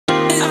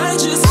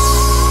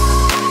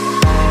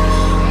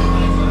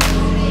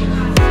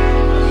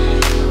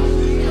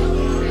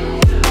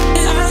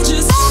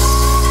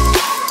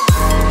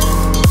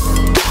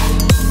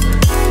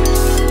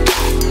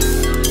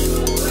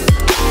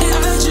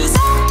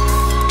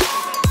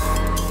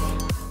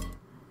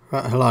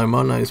Right, hello,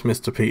 my name is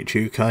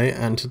MrPeachUK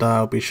and today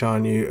I'll be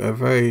showing you a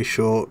very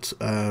short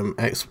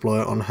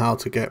exploit on how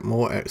to get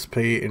more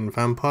XP in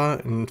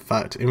Vampyr, in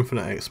fact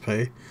infinite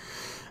XP.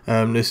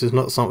 This is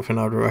not something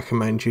I would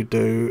recommend you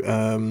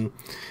do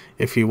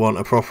if you want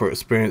a proper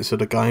experience of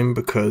the game,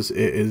 because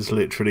it is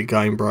literally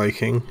game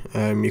breaking.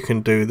 You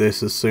can do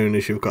this as soon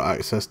as you've got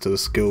access to the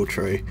skill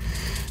tree.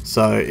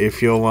 So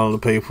if you're one of the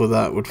people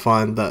that would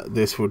find that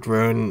this would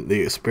ruin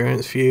the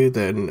experience for you,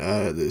 then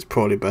it's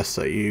probably best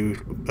that you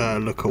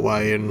look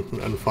away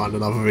and find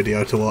another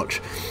video to watch.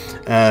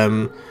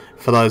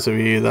 For those of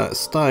you that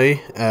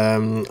stay,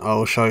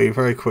 I'll show you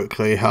very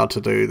quickly how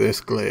to do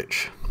this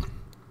glitch.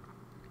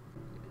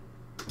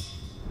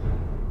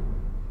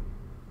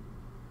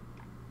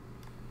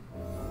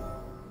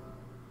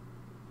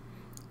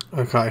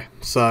 Okay,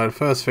 so the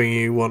first thing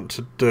you want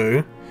to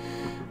do,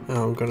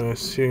 I'm going to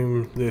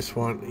assume this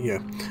one, yeah.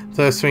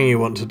 First thing you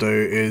want to do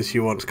is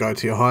you want to go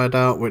to your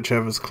hideout,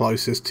 whichever's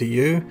closest to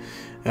you,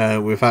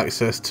 with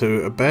access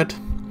to a bed.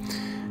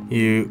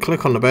 You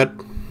click on the bed,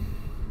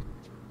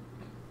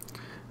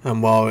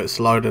 and while it's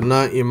loading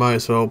that, you might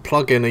as well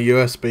plug in a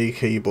USB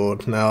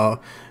keyboard.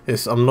 Now,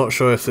 I'm not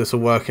sure if this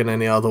will work in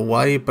any other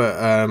way, but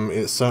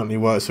it certainly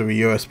works with a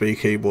USB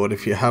keyboard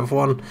if you have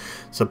one.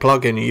 So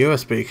plug in a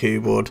USB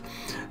keyboard,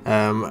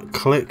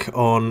 click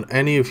on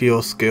any of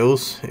your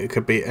skills. It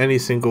could be any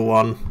single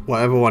one,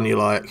 whatever one you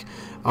like.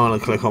 I'm going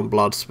to click on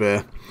Blood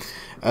Spear,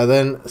 and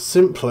then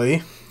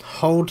simply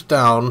hold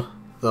down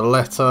the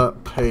letter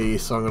P.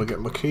 So I'm going to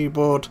get my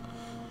keyboard,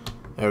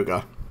 there we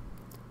go,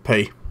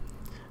 P.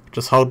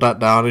 Just hold that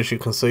down. As you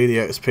can see, the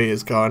XP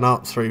is going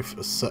up, 3,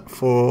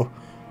 4,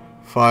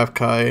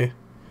 5k,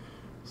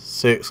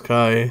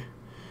 6k.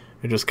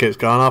 It just keeps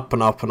going up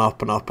and up and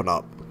up and up and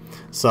up.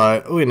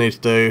 So all you need to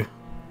do,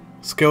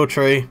 skill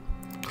tree,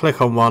 click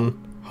on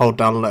one, hold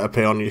down the letter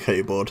P on your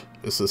keyboard.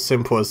 It's as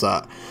simple as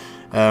that.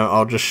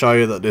 I'll just show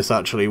you that this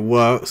actually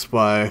works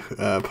by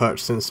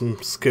purchasing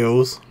some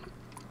skills.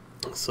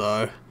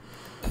 So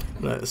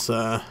let's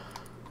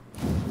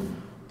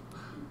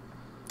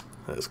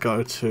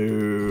go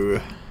to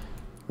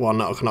one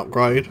that I can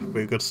upgrade. Would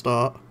be a good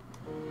start.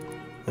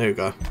 There you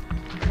go.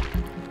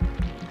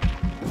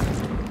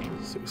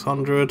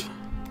 600.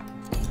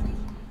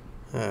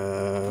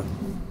 I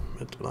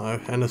don't know,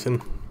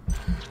 anything.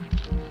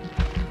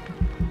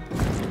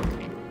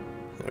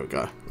 There we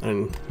go.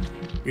 And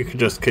you can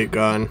just keep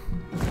going.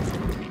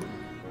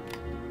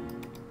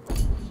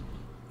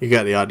 You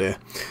get the idea.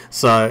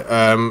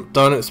 So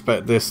don't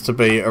expect this to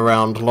be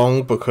around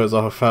long, because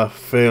I have a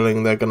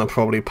feeling they're going to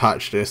probably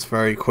patch this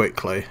very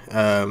quickly.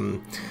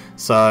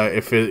 So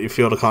if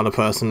you're the kind of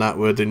person that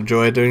would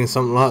enjoy doing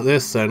something like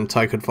this, then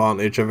take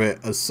advantage of it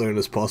as soon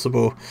as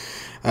possible.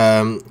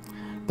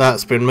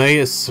 That's been me.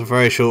 It's a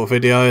very short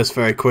video. It's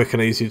very quick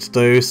and easy to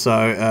do.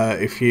 So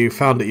if you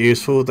found it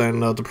useful,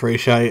 then I'd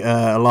appreciate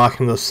a like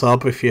and a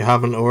sub if you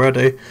haven't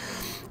already.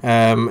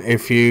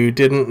 If you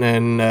didn't,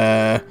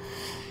 then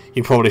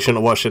you probably shouldn't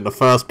have watched it in the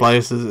first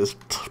place, as it's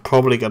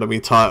probably going to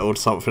be titled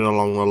something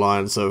along the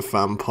lines of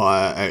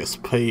Vampyr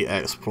XP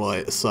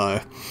exploit.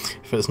 So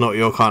if it's not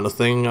your kind of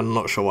thing, I'm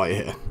not sure why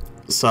you're here.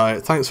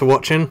 So thanks for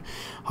watching.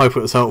 Hope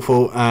it was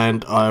helpful,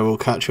 and I will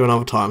catch you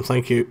another time.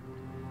 Thank you.